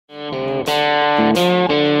This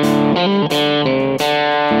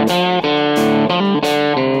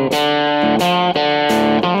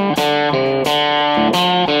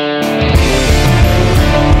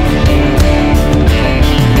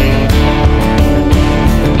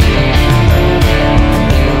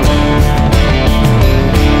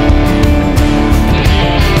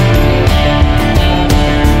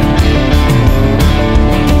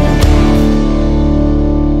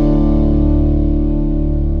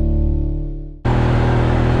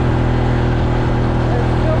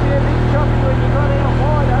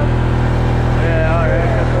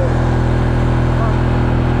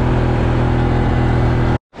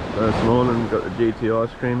morning got the GT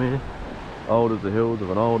ice cream here, old as the hills of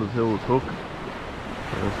an old as hills hook.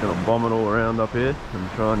 I'm just going to bomb it all around up here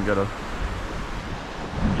and try and get a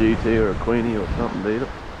GT or a Queenie or something to eat it.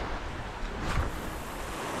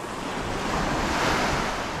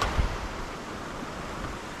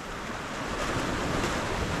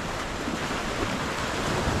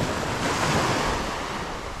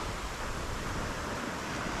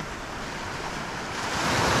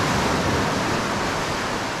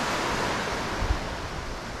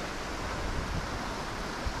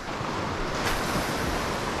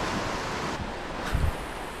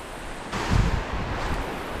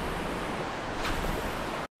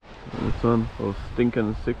 This one will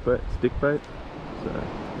stinking stick bait, so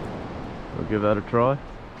we'll give that a try.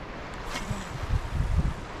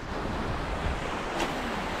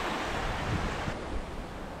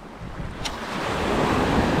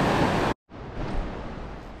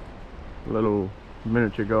 Little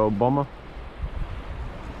miniature gold bomber.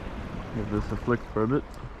 Give this a flick for a bit.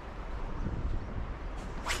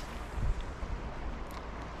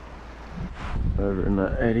 Over in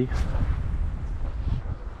that eddy.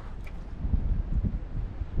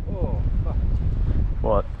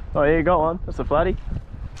 What? Oh yeah, you got one. That's a flatty.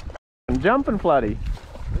 Jumping flatty.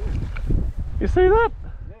 You see that?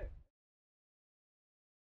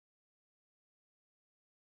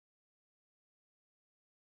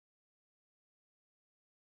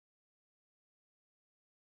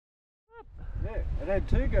 Yeah, it had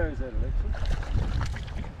 2 goes at it actually.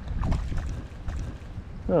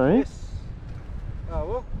 Alright. Yes. Oh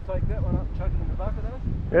well, take that one up and chuck it in the bucket, eh?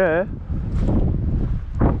 Yeah.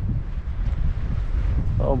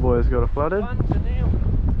 Old boy's got a flathead. 1-0.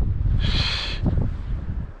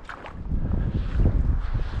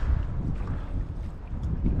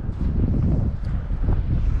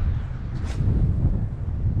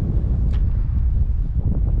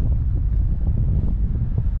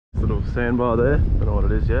 Little sandbar there, don't know what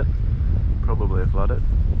it is yet. Probably a flathead.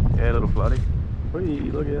 Yeah, little flatty.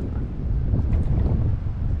 Whee, look at it.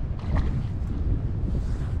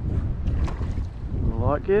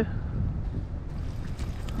 Like you?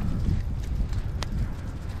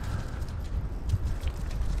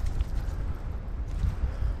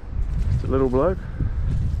 Just a little bloke.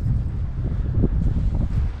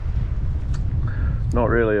 Not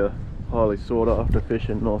really a highly sought after fish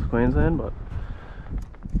in North Queensland, but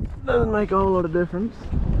doesn't make a whole lot of difference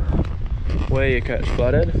where you catch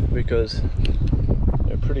flathead because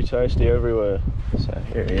they're pretty tasty everywhere. So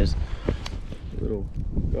here he is, little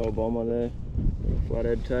gold bomber there, little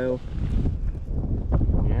flathead tail.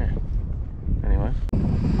 Yeah. Anyway.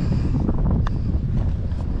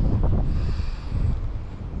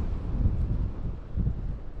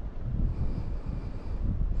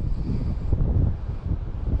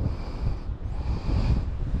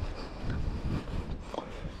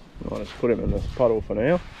 I'll just put him in this puddle for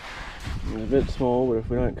now. He's a bit small, but if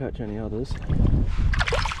we don't catch any others,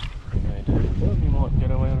 we may do. Well, he might get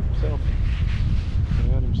away out himself.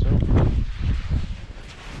 Get out himself.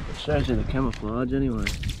 It shows you the camouflage anyway.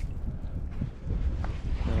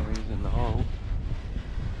 There he is in the hole.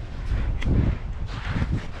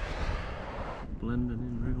 Blending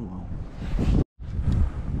in real well.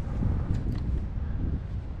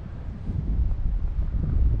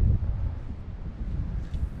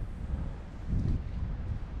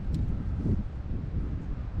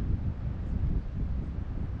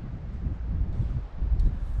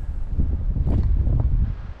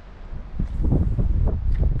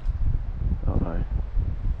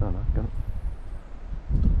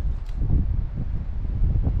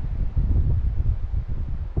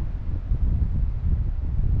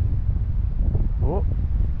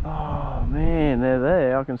 They're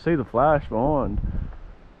there, I can see the flash behind.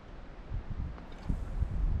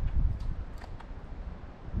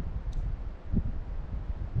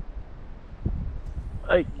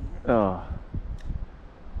 Hey! Oh.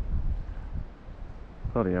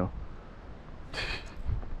 Bloody hell.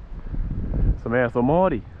 It's the mouth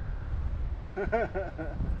almighty.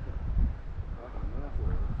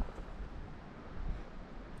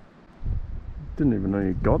 Didn't even know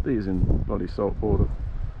you got these in bloody salt water.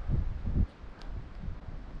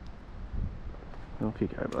 Off you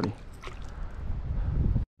go, buddy.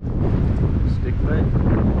 Stick bait.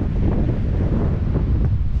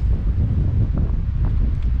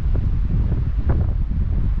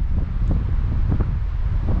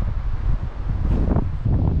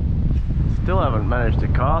 Still haven't managed to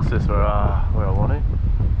cast this where I want it.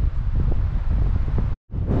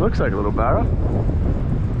 Looks like a little barra,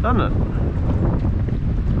 doesn't it?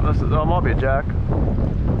 Oh, it might be a jack.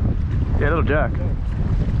 Yeah, little jack.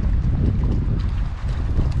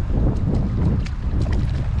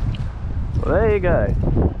 Well, there you go.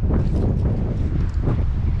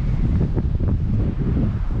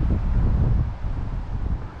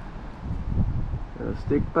 Got a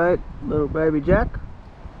stick bait, little baby jack.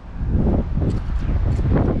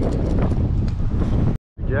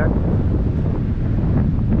 Jack.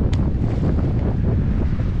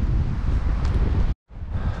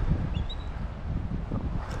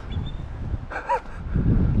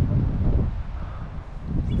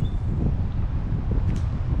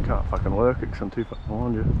 Can't fucking work it because I'm too fucking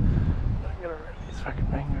behind you. I'm gonna rip these fucking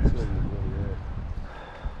mangroves.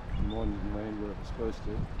 Mine didn't land where it was supposed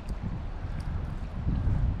to.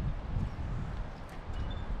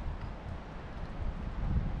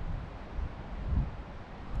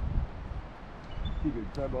 You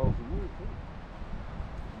could grab holes in wood too.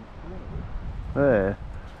 There.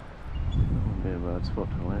 That would be a bad spot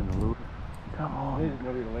to land a little. Come on. It's not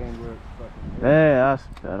even land where it's fucking. Yeah, that's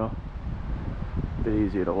better. A bit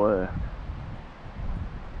easier to work.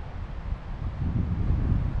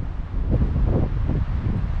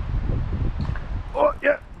 Oh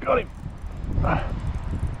yeah, got him.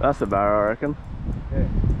 That's a barra, I reckon. Yeah.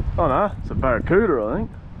 Oh no, it's a barracuda, I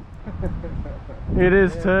think. It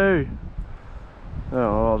is too.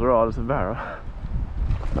 Oh, I was right, it's a barra.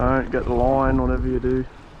 Don't get the line, whatever you do.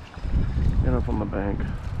 Get up on the bank.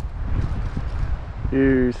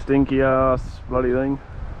 You stinky ass bloody thing.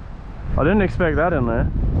 I didn't expect that in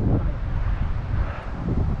there.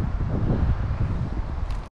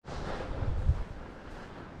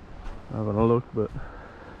 Having a look, but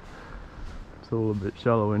it's all a bit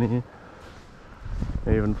shallow in here.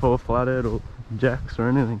 Even for flathead or jacks or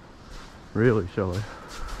anything. Really shallow.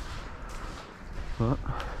 But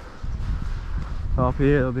up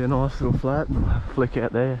here there'll be a nice little flat and I'll flick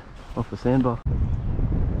out there off the sandbar.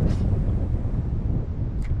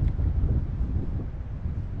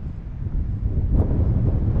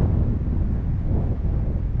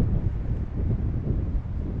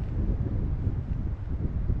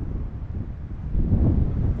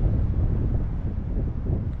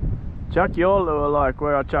 Chuck your lure like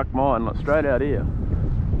where I chucked mine, like straight out here.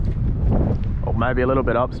 Or maybe a little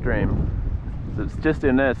bit upstream. It's just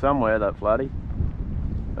in there somewhere, that flatty.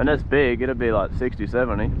 And it's big, it'd be like 60,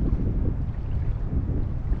 70.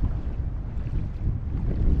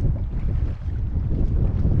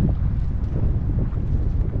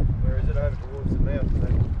 Where is it, over towards the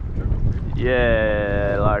mouth?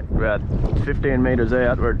 Yeah, like about 15 metres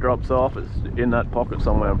out where it drops off. It's in that pocket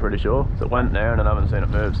somewhere, I'm pretty sure. So it went there and I haven't seen it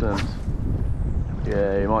move since.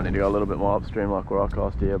 Yeah, you might need to go a little bit more upstream like where I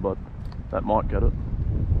cast here, but that might get it.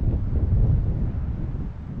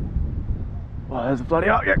 Oh, there's a bloody,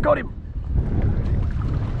 oh yeah, got him!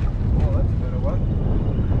 Oh, that's a better one.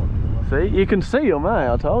 See, you can see him,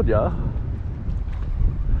 eh? I told ya.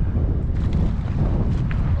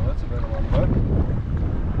 Oh, that's a better one, bud.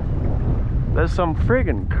 There's some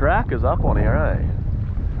friggin' crackers up on here, eh?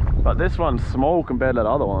 But this one's small compared to that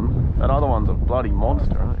other one. That other one's a bloody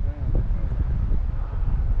monster, eh?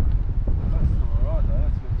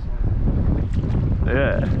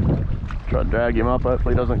 Yeah. Try to drag him up,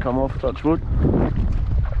 hopefully he doesn't come off, touch wood.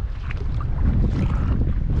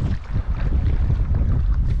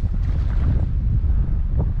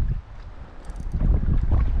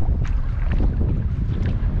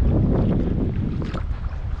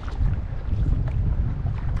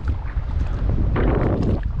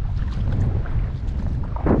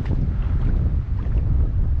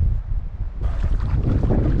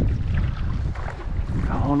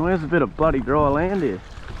 Come on, where's a bit of bloody dry land here?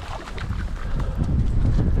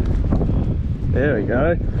 There we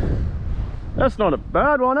go. That's not a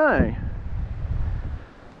bad one, eh?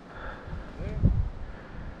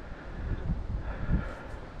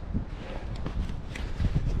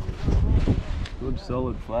 Good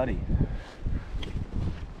solid flatty.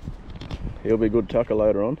 He'll be good tucker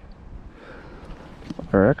later on,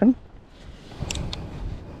 I reckon.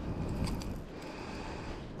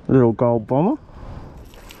 Little gold bomber.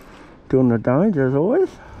 Doing the damage as always.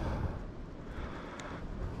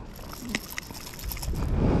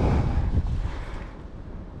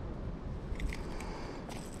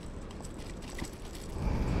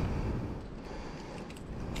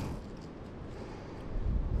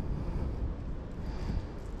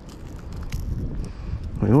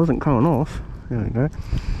 He wasn't coming off. There we go.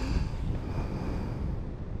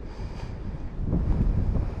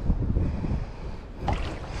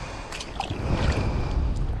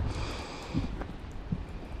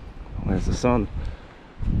 Where's the sun?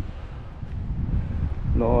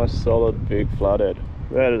 Nice, solid, big flathead.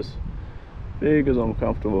 About as big as I'm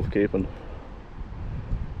comfortable with keeping.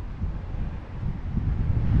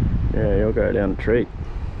 Yeah, you'll go down a treat.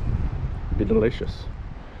 Be delicious,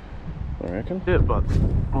 I reckon. Yeah, but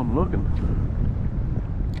I'm looking.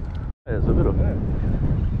 There's a bit of it.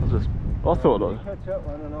 I thought I'll catch that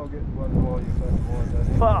one and I'll get one more. You find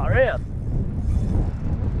that. Far out.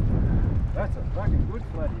 That's a fucking good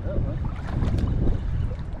flatty, that one.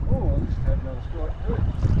 Oh, I just had another strike too.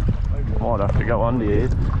 Might have to go under here.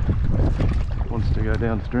 Wants to go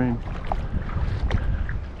downstream.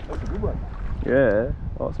 That's a good one. Yeah.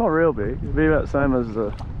 Oh, it's not real big. It'd be about the same as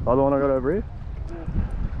the other one I got over here.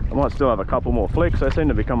 I might still have a couple more flicks. They seem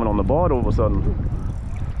to be coming on the bite all of a sudden.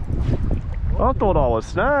 I thought I was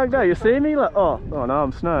snagged. Hey, you see me? Like, oh no,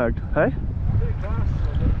 I'm snagged. Hey?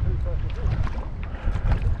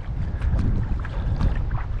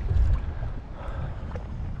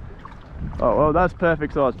 Oh well, that's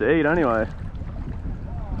perfect size to eat anyway.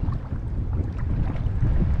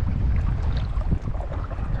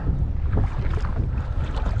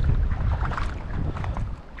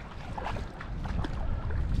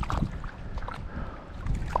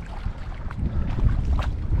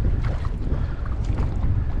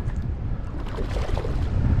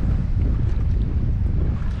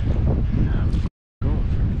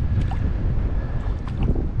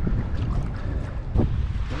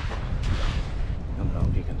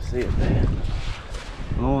 See it there.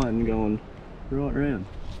 Line going right round.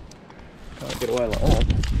 Can't get away like that.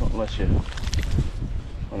 Not unless you...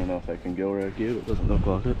 I don't know if they can gill rope here, but it doesn't look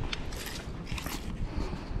like it.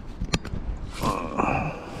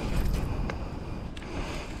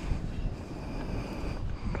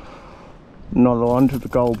 Another one to the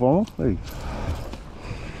gold bomber. Hey.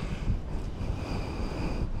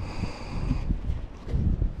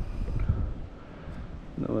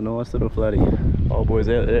 Another nice little flatty. Old boy's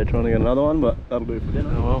out there trying to get another one, but that'll do for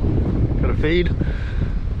dinner. Oh well, gotta feed. Yep.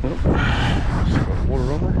 Just got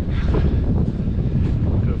water on there.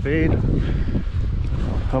 Gotta feed.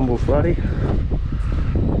 Humble flatty.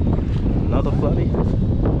 Another flatty.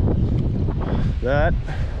 That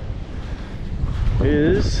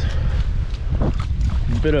is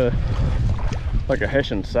a bit of like a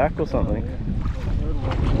Hessian sack or something.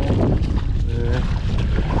 Yeah.